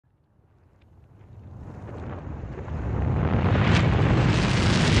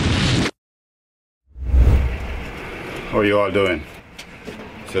How you all doing?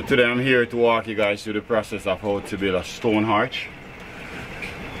 So today I'm here to walk you guys through the process of how to build a stone arch.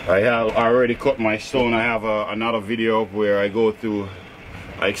 I have already cut my stone. I have another video where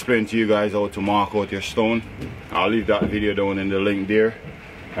I explain to you guys how to mark out your stone. I'll leave that video down in the link there.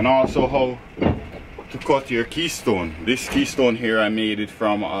 And also how to cut your keystone. This keystone here, I made it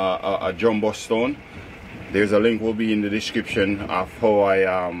from a jumbo stone. There's a link will be in the description of how I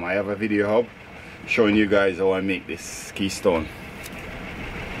have a video up showing you guys how I make this keystone.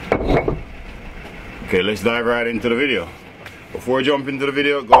 Okay, let's dive right into the video. Before I jump into the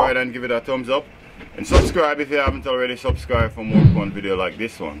video, go ahead and give it a thumbs up and subscribe if you haven't already subscribed for more fun video like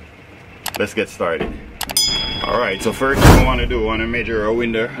this one. Let's get started. Alright, so first thing I want to do, I want to measure a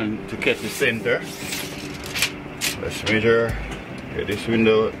window and to catch the center. Let's measure. Okay, this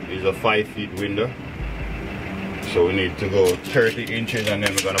window is a 5 feet window. So we need to go 30 inches and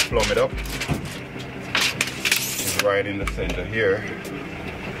then we're going to plumb it up. It's right in the center here.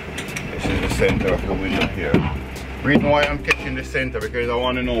 This is the center of the window here. Reason why I'm catching the center because I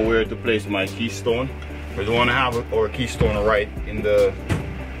want to know where to place my keystone. Because we want to have our keystone right in the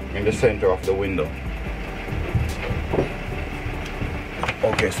center of the window.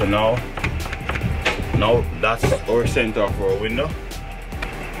 Okay, so now that's our center of our window.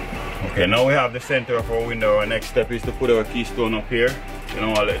 Okay, now we have the center of our window. Our next step is to put our keystone up here. You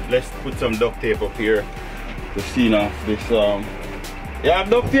know, let's put some duct tape up here to seal off this. You have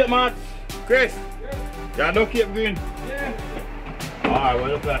duct tape, Matt? Chris? Yeah. You have duct tape, Green? Yeah. Alright,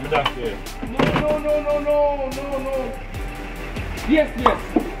 well, look at me duct tape. No. Yes.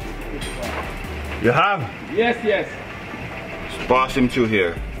 You have? Yes. Just pass him through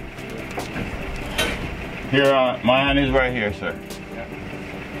here. Here, my hand is right here, sir. Yeah.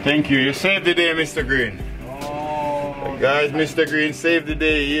 Thank you. You saved the day, Mr. Green. Oh. Guys, Mr. Green saved the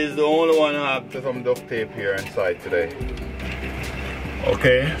day. He is the only one who has some duct tape here inside today.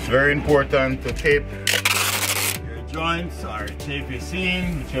 Okay, it's very important to tape your joints or tape your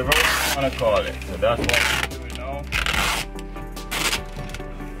seam, whichever you want to call it. So that's what we're doing now.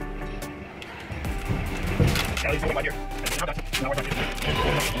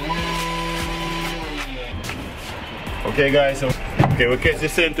 Okay guys, so we catch the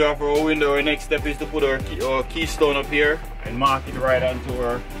center of our window. Our next step is to put our keystone up here and mark it right onto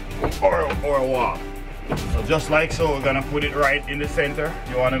our wall. So just like so, we're gonna put it right in the center.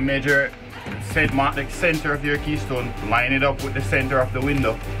 You want to measure, mark the center of your keystone, line it up with the center of the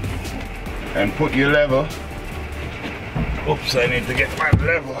window, and put your level. Oops, I need to get my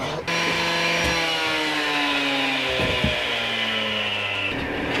level.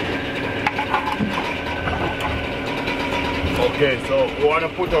 Okay, so we want to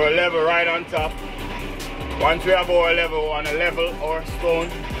put our level right on top. Once we have our level, we want to level our stone.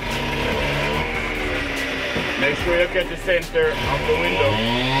 Make sure you get the center of the window.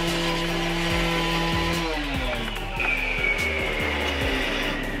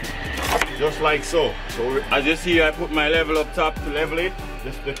 Just like so. So as you see, I put my level up top to level it.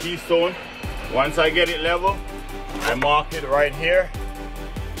 Just the keystone. Once I get it level, I mark it right here.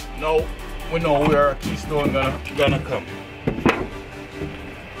 Now we know where our keystone gonna come.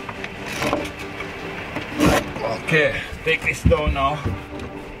 Okay, take this down now.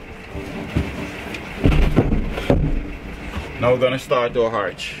 Now we're gonna start our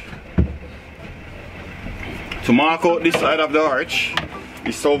arch. To mark out this side of the arch,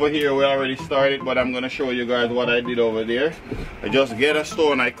 it's over here we already started, but I'm gonna show you guys what I did over there. I just get a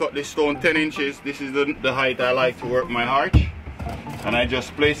stone, I cut this stone 10 inches. This is the height I like to work my arch. And I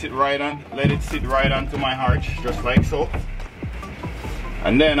just place it right on, let it sit right onto my arch, just like so.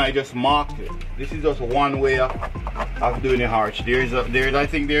 And then I just mark it. This is just one way of doing the arch. I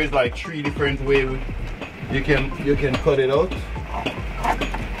think there's like 3 different ways you can cut it out.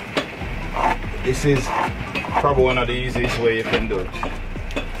 This is probably one of the easiest way you can do it.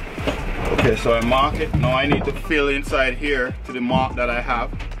 Okay, so I mark it. Now I need to fill inside here to the mark that I have.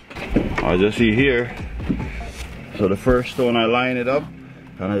 As you see here, so the first stone I line it up,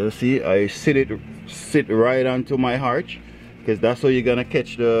 and as you see, I sit right onto my arch, because that's how you're gonna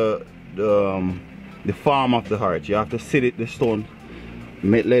catch the form of the arch. You have to sit the stone.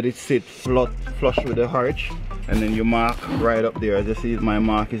 Let it sit flush with the arch, and then you mark right up there. As you see, my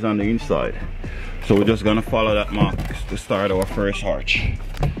mark is on the inside. So we're just gonna follow that mark to start our first arch.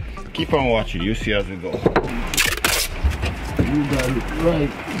 Keep on watching, you see as we go. You got it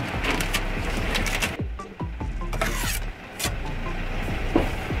right.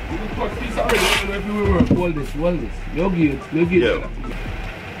 Hold this. You're good. Yeah.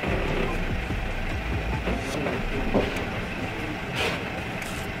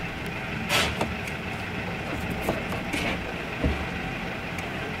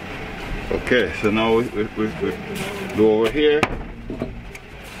 Okay, so now we go over here.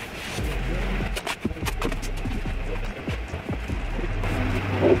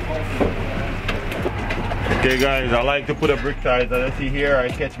 Okay guys, I like to put a brick ties. As you see here, I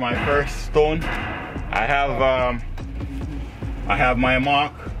catch my first stone. I have my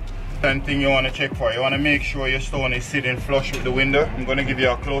mark. Same thing you want to check for. You want to make sure your stone is sitting flush with the window. I'm going to give you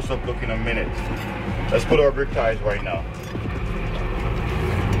a close-up look in a minute. Let's put our brick ties right now.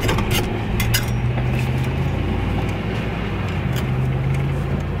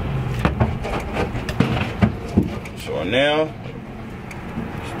 So now,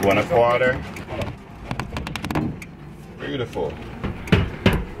 1/4. Beautiful.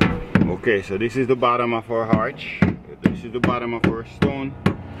 Okay, so this is the bottom of our arch. This is the bottom of our stone.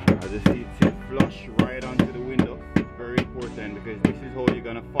 As you see, it sits flush right onto the window. It's very important because this is how you're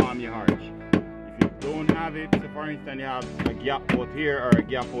gonna form your arch. If you don't have it, so for instance you have a gap out here or a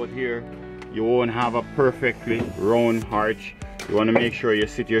gap out here, you won't have a perfectly round arch. You want to make sure you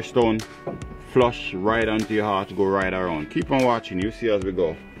sit your stone flush right onto your arch, go right around. Keep on watching, you see as we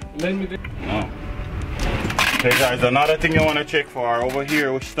go. Let me No. Okay guys, another thing you want to check for, over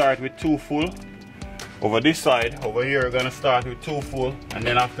here we start with 2 full. Over this side, over here we're going to start with 2 full, and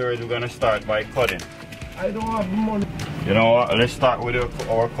then afterwards we're going to start by cutting. I don't have money. You know what, let's start with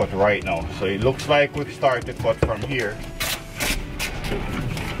our cut right now. So it looks like we start to cut from here.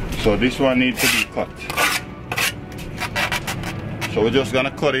 So this one needs to be cut. So we're just going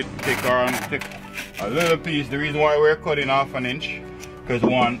to cut it, take a little piece. The reason why we're cutting 1/2 inch, because we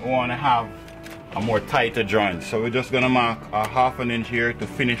want to have a more tighter joint. So we're just gonna mark a 1/2 inch here to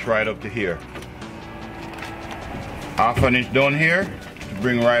finish right up to here. 1/2 inch down here to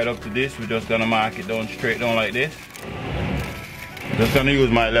bring right up to this. We're just gonna mark it down straight down like this. Just gonna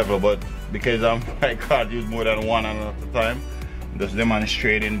use my level, but because I can't use more than one at a time, I'm just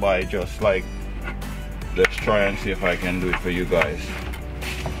demonstrating by just like, let's try and see if I can do it for you guys.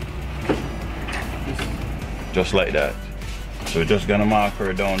 Just like that. So we're just gonna mark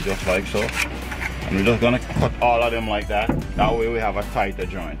her down just like so. And we're just gonna cut all of them like that. That way we have a tighter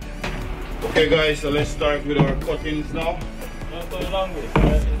joint. Okay guys, so let's start with our cuttings now.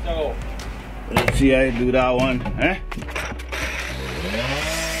 Let's see how I do that one. Eh?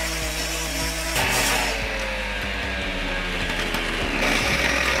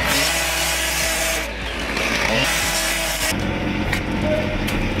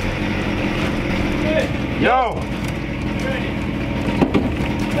 Yo!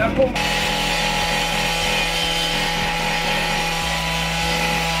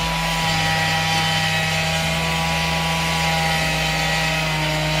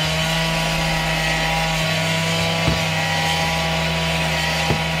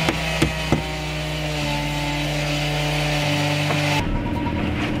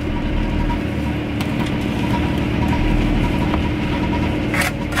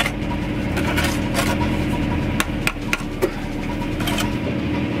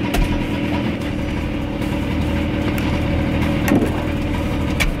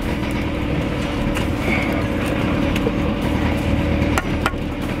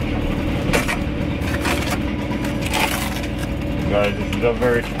 Guys, this is a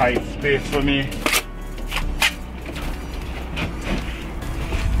very tight space for me.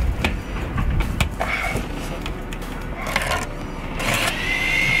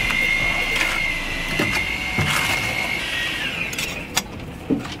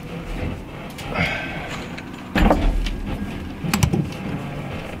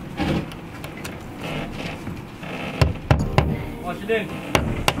 What's your name?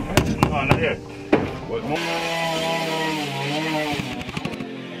 No, not yet. What more?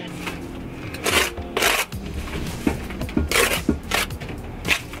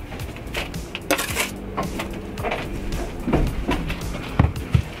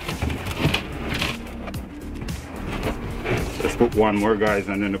 Let's put one more, guys,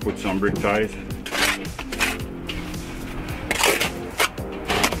 and then to put some brick ties.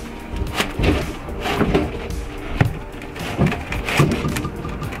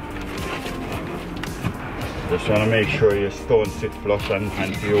 Just want to make sure your stone sit flush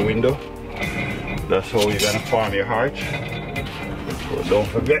onto your window. That's how you're gonna form your arch. So don't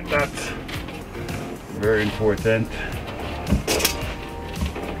forget that. Very important.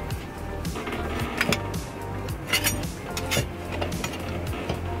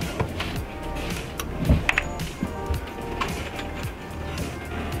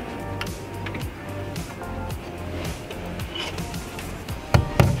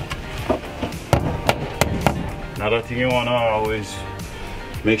 Another thing you want to always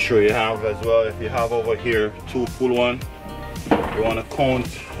make sure you have as well, if you have over here 2 full one, you want to count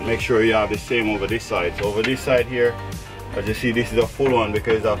make sure you have the same over this side. So over this side here, as you see, this is a full one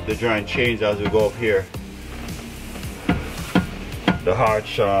because of the joint change as we go up here. The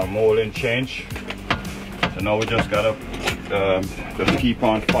arch molding change. So now we just gotta just keep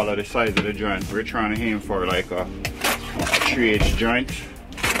on follow the size of the joint. We're trying to aim for like a 3/8 joint.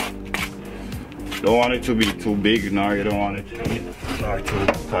 Don't want it to be too big, nor you don't want it to be too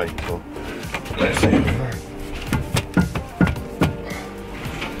tight. So let's aim for it.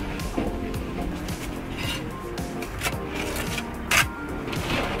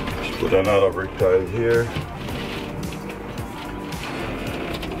 Just put another brick tile here.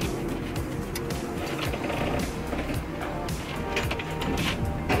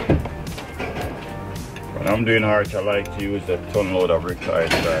 When I'm doing arch, I like to use a ton load of brick tile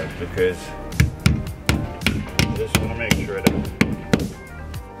because I just want to make sure that it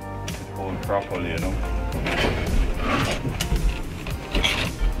holds properly, you know.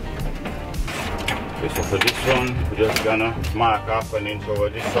 Okay, so for this one, we're just gonna mark 1/2 inch over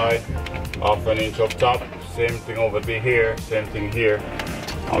this side, 1/2 inch up top, same thing over here, same thing here.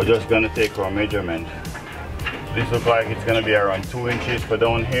 I'm just gonna take our measurement. This looks like it's gonna be around 2 inches for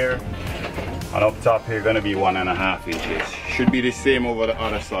down here. And up top here gonna be 1.5 inches. Should be the same over the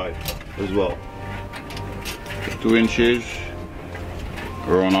other side as well. 2 inches,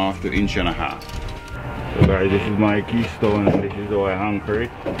 run off to 1.5 inches. So guys, this is my keystone and this is how I anchor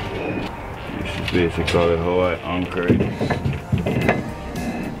it. This is basically how I anchor it.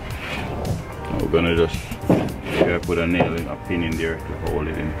 Now we're gonna just put a nail in, a pin in there to hold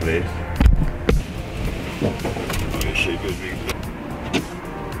it in place. Okay, shape it big.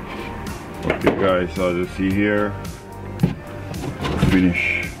 Okay guys, so as you see here,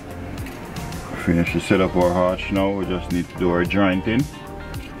 finish the setup of our arch now. We just need to do our jointing.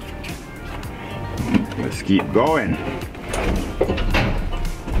 Let's keep going.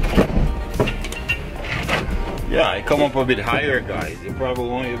 Yeah, I come up a bit higher guys. You probably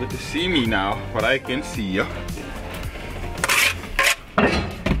won't be able to see me now, but I can see you.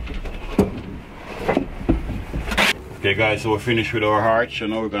 Okay guys, so we're finished with our arch, and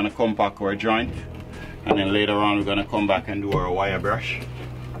now we're gonna compact our joint, and then later on we're gonna come back and do our wire brush.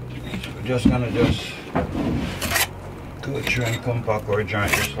 So we're just gonna go through and compact our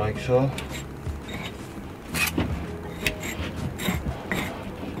joint just like so.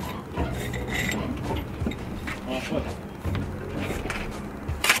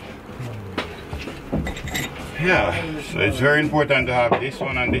 Yeah, so it's very important to have this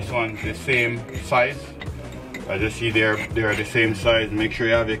one and this one the same size. As you see, they're the same size. Make sure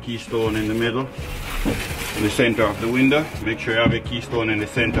you have your keystone in the middle, in the center of the window. Make sure you have your keystone in the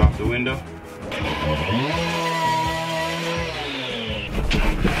center of the window.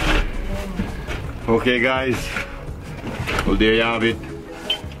 Okay guys, well there you have it.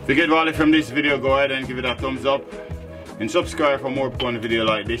 If you get value from this video, go ahead and give it a thumbs up and subscribe for more fun video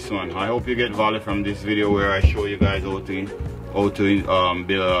like this one. I hope you get value from this video where I show you guys how to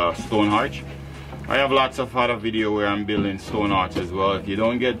build a stone arch. I have lots of other video where I'm building stone arch as well. If you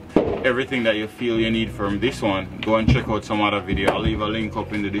don't get everything that you feel you need from this one, go and check out some other video. I'll leave a link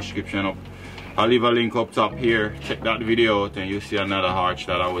up in the description. I'll leave a link up top here. Check that video out and you'll see another arch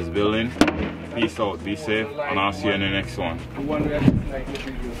that I was building. Peace out, be safe, and I'll see you in the next one.